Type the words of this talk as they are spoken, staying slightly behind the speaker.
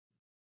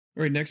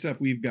All right, next up,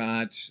 we've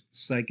got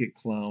psychic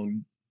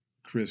clown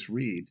Chris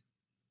Reed.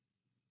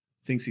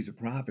 Thinks he's a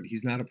prophet.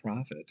 He's not a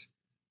prophet.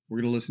 We're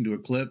going to listen to a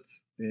clip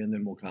and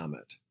then we'll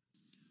comment.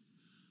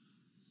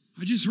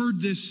 I just heard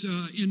this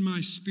in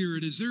my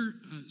spirit. Is there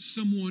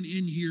someone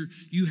in here?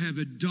 You have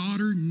a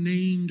daughter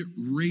named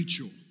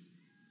Rachel.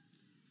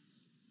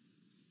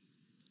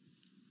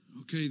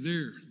 Okay,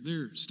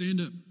 there.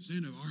 Stand up.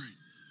 All right.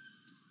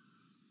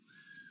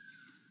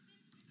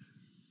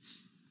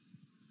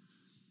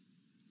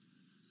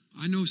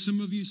 I know some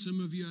of you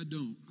I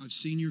don't. I've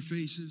seen your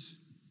faces.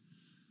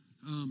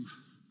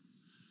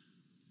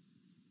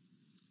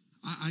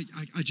 I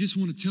just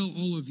want to tell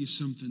all of you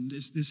something.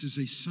 This is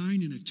a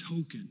sign and a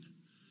token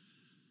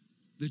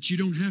that you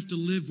don't have to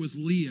live with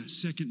Leah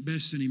second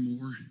best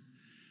anymore.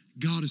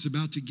 God is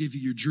about to give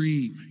you your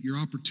dream, your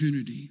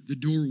opportunity, the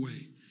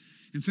doorway.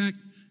 In fact,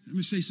 let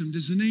me say something.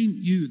 Does the name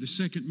you, the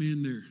second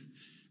man there,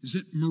 is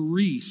it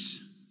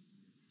Maurice?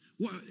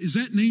 What, is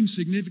that name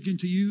significant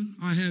to you?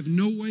 I have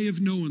no way of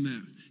knowing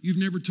that. You've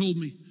never told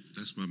me.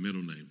 That's my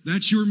middle name.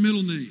 That's your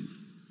middle name.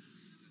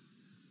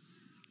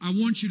 I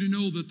want you to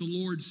know that the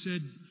Lord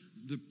said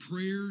the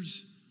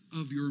prayers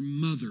of your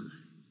mother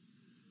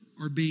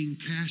are being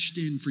cashed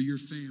in for your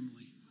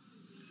family.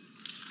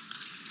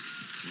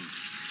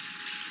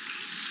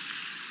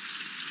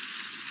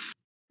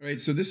 All right,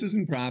 so this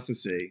isn't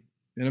prophecy,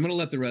 and I'm going to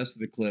let the rest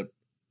of the clip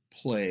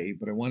play,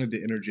 but I wanted to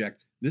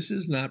interject. This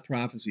is not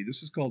prophecy.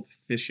 This is called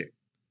fishing.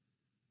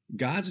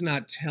 God's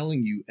not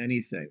telling you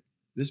anything.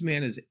 This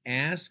man is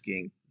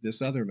asking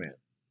this other man,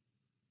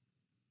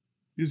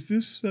 is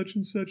this such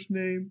and such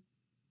name?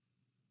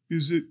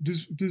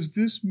 Does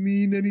this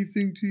mean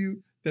anything to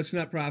you? That's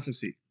not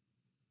prophecy.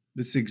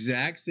 It's the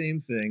exact same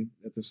thing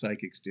that the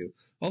psychics do.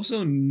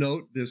 Also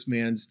note this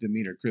man's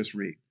demeanor, Chris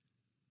Reed.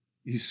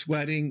 He's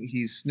sweating,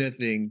 he's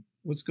sniffing.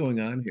 What's going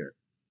on here?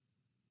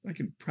 I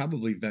can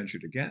probably venture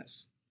to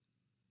guess.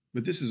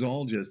 But this is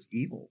all just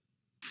evil.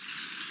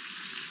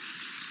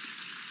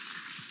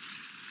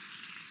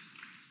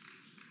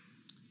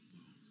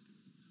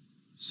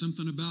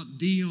 Something about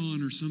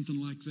Dion or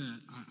something like that,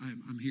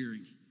 I'm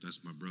hearing. That's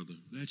my brother.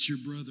 That's your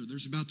brother.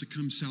 There's about to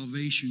come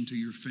salvation to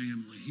your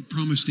family. He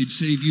promised he'd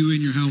save you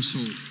and your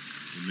household.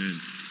 Amen.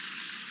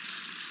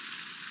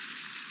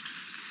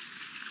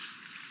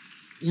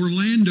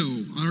 Orlando.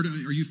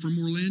 Are you from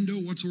Orlando?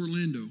 What's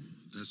Orlando?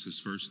 That's his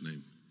first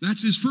name.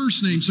 That's his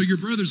first name. So your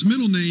brother's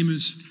middle name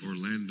is?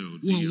 Orlando.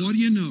 Well, Dion. what do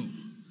you know?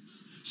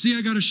 See,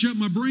 I got to shut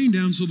my brain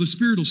down so the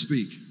Spirit will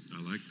speak.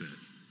 I like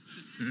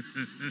that.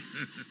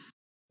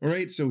 All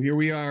right, so here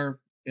we are,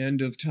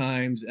 end of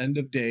times, end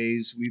of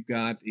days. We've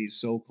got a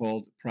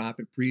so-called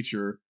prophet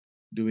preacher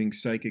doing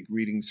psychic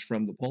readings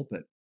from the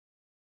pulpit.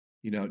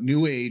 You know,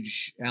 New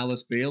Age,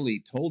 Alice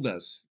Bailey told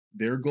us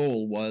their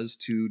goal was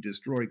to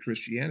destroy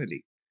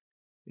Christianity.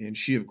 And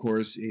she, of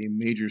course, a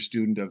major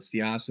student of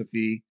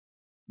Theosophy,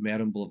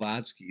 Madame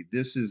Blavatsky.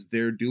 This is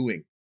their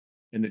doing.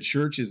 And the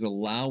church is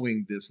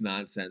allowing this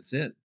nonsense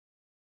in.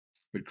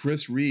 But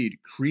Chris Reed,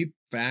 creep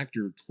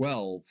factor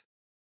 12,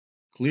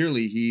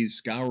 clearly he's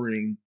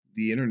scouring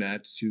the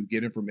internet to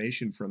get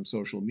information from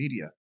social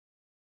media.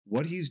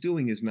 What he's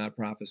doing is not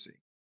prophecy.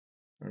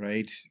 All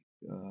right.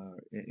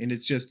 And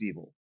it's just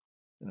evil.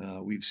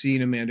 We've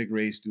seen Amanda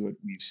Grace do it.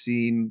 We've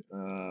seen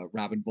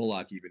Robin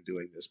Bullock even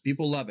doing this.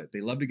 People love it. They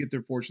love to get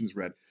their fortunes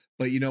read.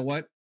 But you know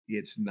what?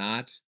 It's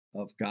not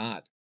of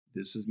God.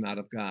 This is not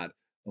of God.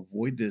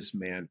 Avoid this,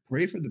 man.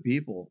 Pray for the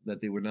people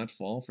that they would not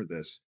fall for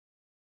this.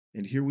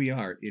 And here we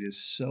are. It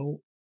is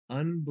so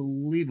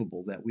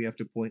unbelievable that we have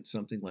to point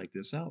something like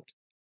this out.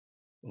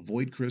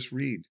 Avoid Chris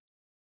Reed.